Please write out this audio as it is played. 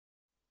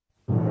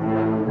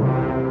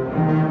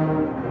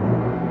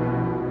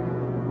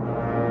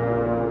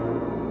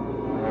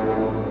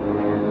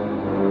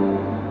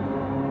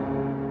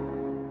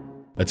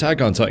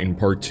Attack on Titan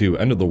Part 2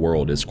 End of the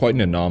World is quite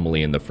an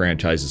anomaly in the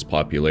franchise's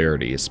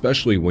popularity,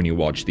 especially when you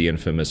watch the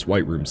infamous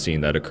White Room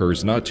scene that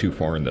occurs not too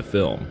far in the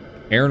film.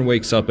 Eren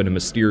wakes up in a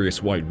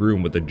mysterious white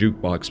room with a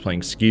jukebox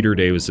playing Skeeter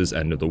Davis's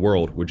End of the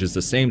World, which is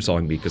the same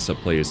song Mikasa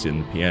plays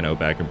in the piano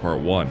back in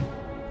Part 1.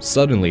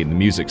 Suddenly, the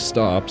music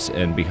stops,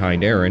 and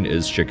behind Eren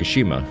is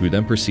Shikishima, who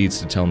then proceeds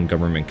to tell him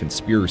government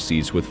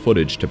conspiracies with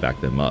footage to back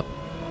them up.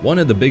 One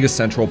of the biggest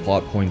central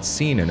plot points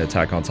seen in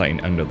Attack on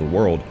Titan End of the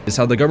World is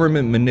how the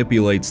government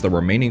manipulates the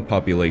remaining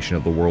population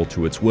of the world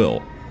to its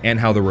will, and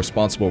how they're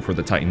responsible for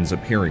the Titans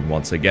appearing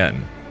once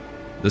again.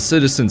 The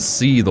citizens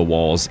see the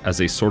walls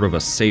as a sort of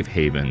a safe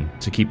haven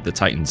to keep the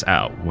Titans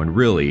out, when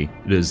really,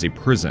 it is a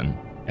prison.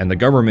 And the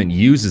government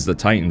uses the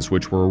Titans,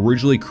 which were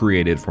originally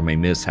created from a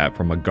mishap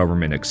from a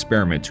government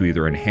experiment, to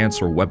either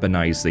enhance or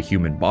weaponize the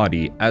human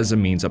body as a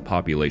means of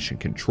population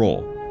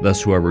control.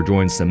 Thus, whoever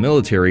joins the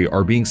military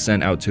are being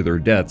sent out to their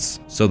deaths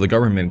so the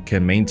government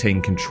can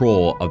maintain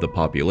control of the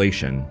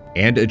population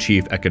and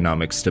achieve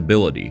economic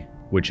stability,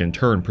 which in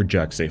turn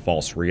projects a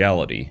false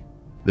reality.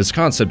 This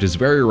concept is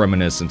very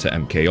reminiscent to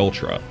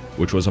MKUltra,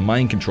 which was a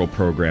mind control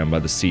program by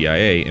the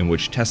CIA in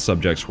which test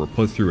subjects were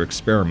put through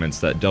experiments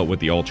that dealt with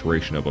the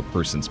alteration of a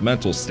person's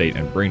mental state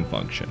and brain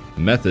function.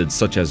 Methods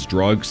such as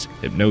drugs,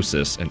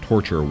 hypnosis, and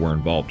torture were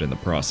involved in the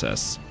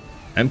process.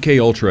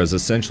 MKUltra is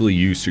essentially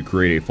used to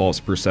create a false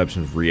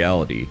perception of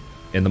reality.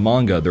 In the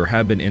manga, there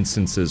have been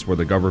instances where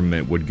the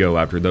government would go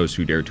after those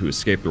who dare to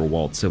escape their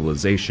walled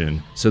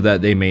civilization so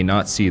that they may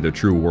not see the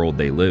true world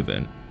they live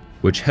in,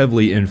 which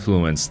heavily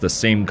influenced the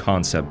same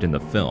concept in the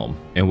film,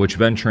 in which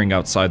venturing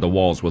outside the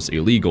walls was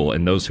illegal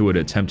and those who would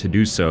attempt to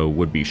do so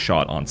would be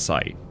shot on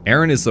sight.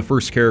 Eren is the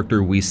first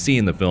character we see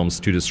in the films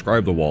to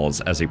describe the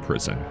walls as a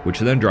prison, which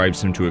then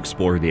drives him to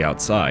explore the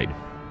outside.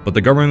 But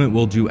the government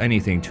will do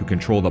anything to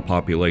control the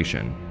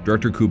population.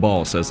 Director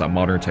Kubal says that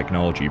modern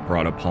technology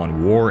brought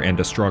upon war and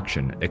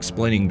destruction,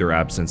 explaining their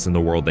absence in the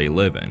world they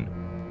live in.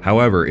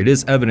 However, it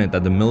is evident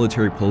that the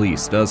military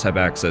police does have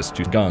access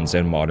to guns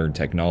and modern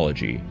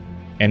technology.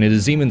 And it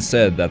is even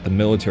said that the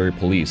military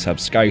police have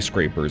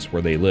skyscrapers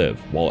where they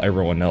live, while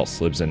everyone else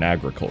lives in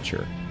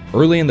agriculture.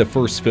 Early in the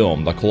first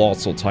film, the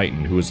Colossal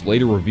Titan, who is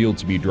later revealed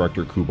to be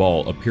Director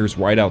Kubal, appears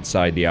right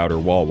outside the outer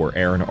wall where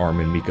Eren,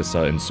 Armin,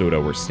 Mikasa, and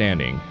Soda were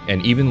standing,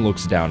 and even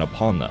looks down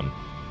upon them.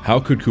 How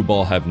could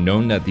Kubal have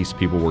known that these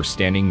people were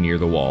standing near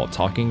the wall,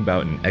 talking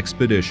about an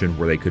expedition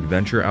where they could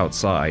venture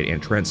outside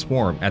and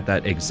transform at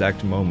that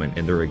exact moment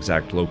in their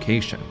exact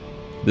location?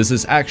 This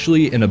is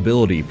actually an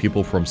ability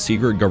people from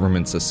secret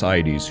government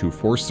societies who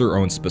force their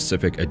own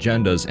specific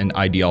agendas and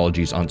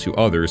ideologies onto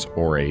others,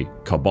 or a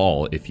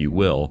cabal if you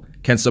will,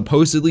 can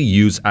supposedly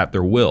use at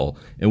their will,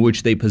 in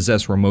which they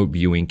possess remote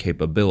viewing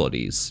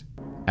capabilities.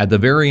 At the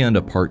very end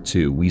of Part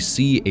 2, we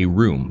see a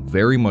room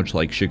very much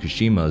like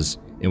Shikishima's,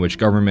 in which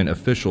government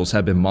officials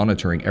have been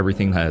monitoring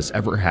everything that has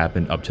ever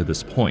happened up to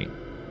this point.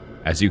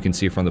 As you can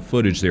see from the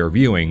footage they are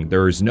viewing,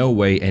 there is no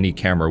way any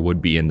camera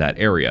would be in that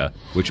area,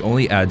 which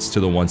only adds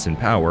to the ones in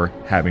power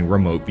having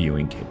remote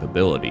viewing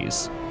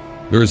capabilities.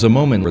 There is a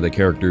moment where the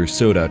character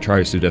Soda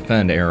tries to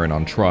defend Eren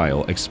on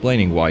trial,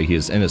 explaining why he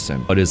is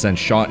innocent, but is then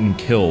shot and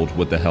killed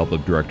with the help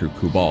of Director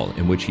Kubal,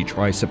 in which he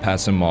tries to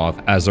pass him off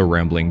as a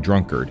rambling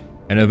drunkard.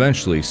 And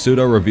eventually,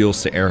 Soda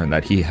reveals to Eren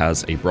that he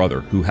has a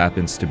brother who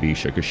happens to be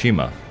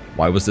Shikishima.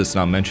 Why was this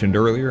not mentioned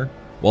earlier?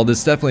 While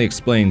this definitely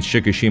explains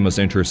Shikishima's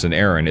interest in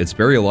Eren, it's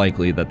very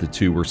likely that the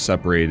two were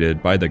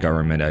separated by the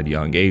government at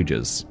young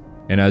ages.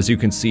 And as you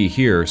can see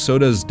here,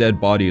 Soda's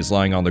dead body is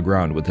lying on the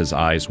ground with his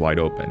eyes wide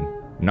open.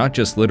 Not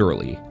just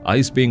literally,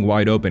 eyes being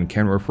wide open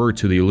can refer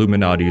to the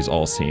Illuminati's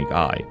all-seeing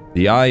eye.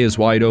 The eye is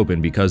wide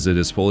open because it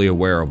is fully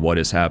aware of what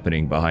is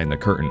happening behind the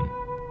curtain.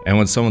 And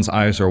when someone's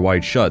eyes are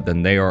wide shut,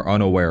 then they are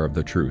unaware of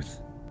the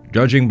truth.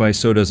 Judging by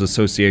Soda's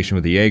association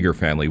with the Jaeger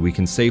family, we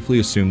can safely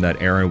assume that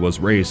Eren was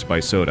raised by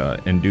Soda,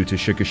 and due to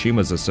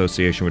Shikishima's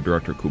association with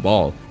Director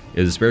Kubal,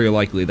 it is very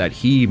likely that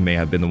he may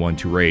have been the one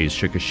to raise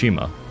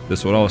Shikishima.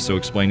 This would also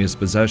explain his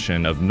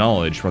possession of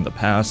knowledge from the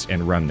past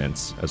and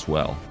remnants as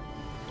well.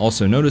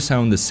 Also, notice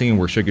how in the scene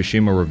where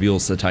Shikishima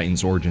reveals the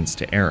Titan's origins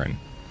to Eren,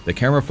 the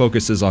camera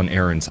focuses on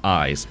Eren's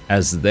eyes,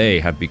 as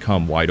they have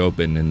become wide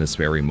open in this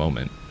very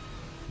moment.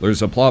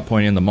 There's a plot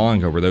point in the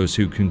manga where those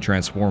who can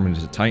transform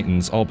into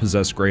Titans all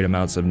possess great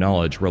amounts of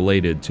knowledge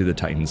related to the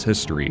Titan's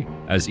history,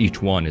 as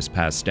each one is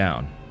passed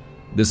down.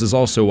 This is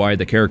also why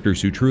the characters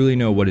who truly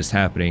know what is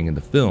happening in the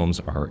films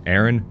are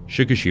Eren,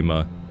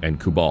 Shikishima, and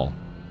Kubal.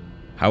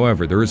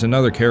 However, there is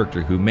another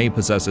character who may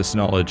possess this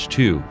knowledge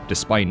too,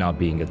 despite not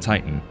being a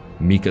Titan,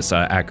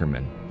 Mikasa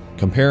Ackerman.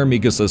 Compare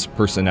Mikasa's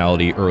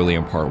personality early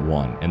in Part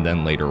 1 and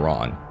then later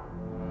on.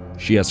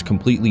 She has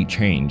completely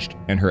changed,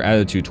 and her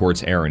attitude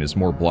towards Eren is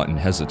more blunt and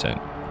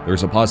hesitant.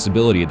 There's a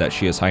possibility that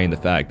she is hiding the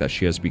fact that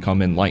she has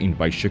become enlightened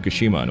by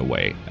Shikishima in a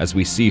way, as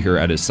we see her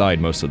at his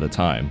side most of the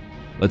time.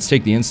 Let's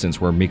take the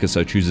instance where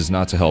Mikasa chooses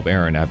not to help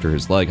Eren after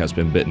his leg has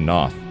been bitten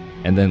off,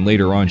 and then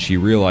later on she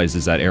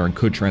realizes that Eren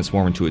could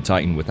transform into a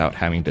Titan without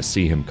having to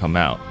see him come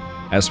out.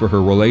 As for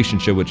her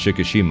relationship with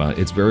Shikishima,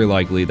 it's very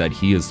likely that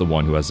he is the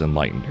one who has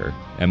enlightened her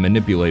and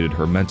manipulated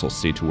her mental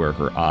state to where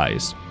her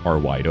eyes are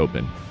wide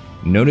open.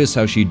 Notice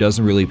how she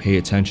doesn't really pay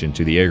attention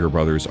to the Yeager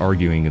brothers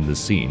arguing in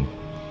this scene.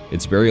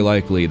 It's very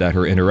likely that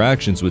her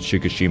interactions with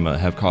Shikishima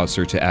have caused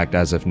her to act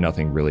as if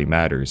nothing really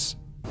matters.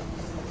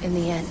 In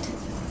the end,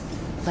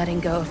 letting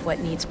go of what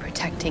needs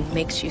protecting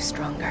makes you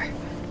stronger.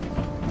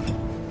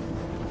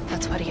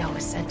 That's what he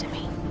always said to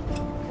me.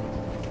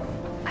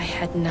 I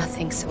had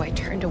nothing, so I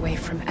turned away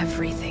from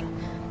everything.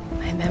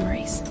 My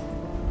memories,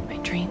 my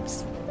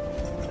dreams.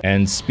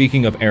 And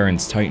speaking of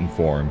Eren's Titan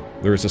form,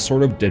 there is a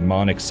sort of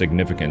demonic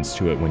significance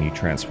to it when he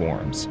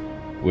transforms.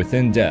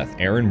 Within death,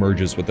 Eren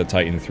merges with the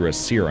Titan through a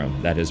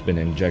serum that has been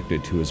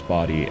injected to his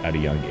body at a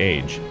young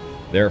age,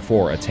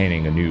 therefore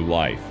attaining a new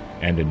life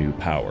and a new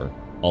power.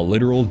 A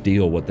literal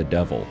deal with the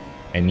devil.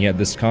 And yet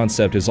this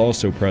concept is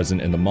also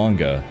present in the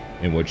manga,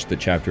 in which the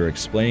chapter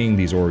explaining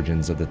these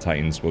origins of the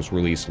Titans was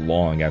released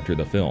long after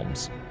the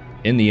films.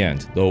 In the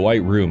end, the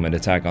White Room in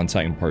Attack on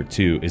Titan Part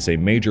 2 is a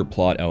major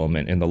plot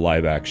element in the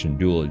live-action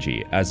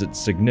duology, as its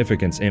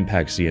significance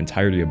impacts the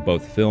entirety of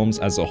both films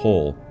as a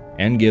whole,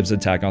 and gives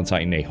Attack on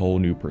Titan a whole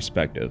new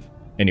perspective.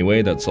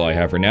 Anyway, that's all I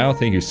have for now.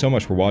 Thank you so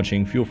much for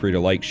watching. Feel free to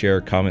like, share,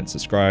 comment,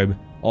 subscribe,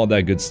 all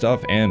that good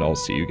stuff, and I'll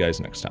see you guys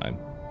next time.